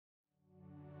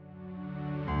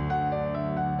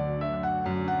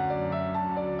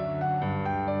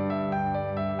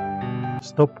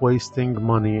Stop wasting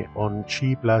money on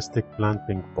cheap plastic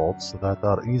planting pots that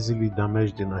are easily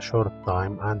damaged in a short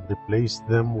time and replace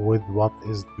them with what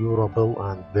is durable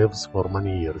and lives for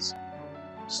many years.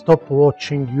 Stop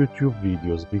watching YouTube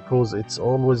videos because it's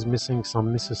always missing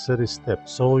some necessary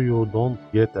steps, so you don't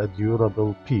get a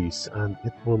durable piece and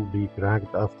it will be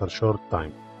cracked after short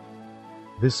time.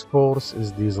 This course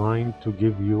is designed to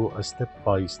give you a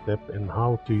step-by-step in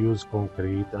how to use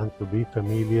concrete and to be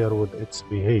familiar with its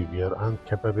behavior and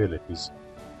capabilities,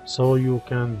 so you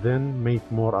can then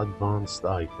make more advanced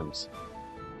items.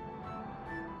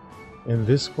 In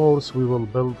this course, we will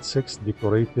build 6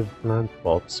 decorative plant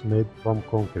pots made from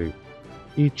concrete.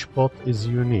 Each pot is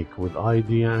unique with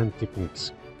idea and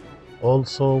techniques.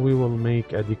 Also, we will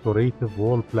make a decorative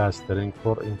wall plastering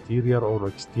for interior or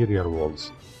exterior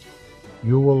walls.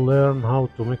 You will learn how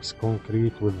to mix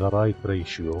concrete with the right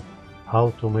ratio, how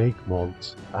to make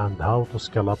molds, and how to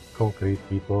sculpt concrete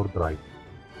before drying.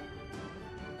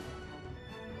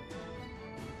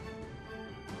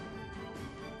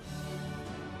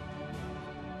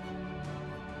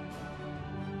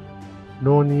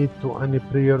 No need to any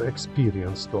prior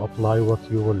experience to apply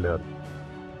what you will learn.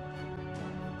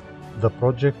 The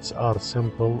projects are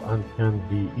simple and can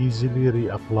be easily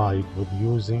reapplied with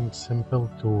using simple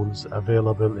tools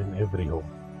available in every home.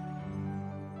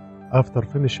 After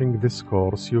finishing this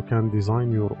course, you can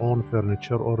design your own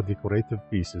furniture or decorative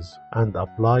pieces and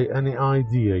apply any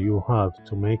idea you have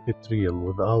to make it real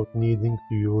without needing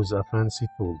to use a fancy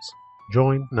tools.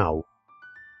 Join now.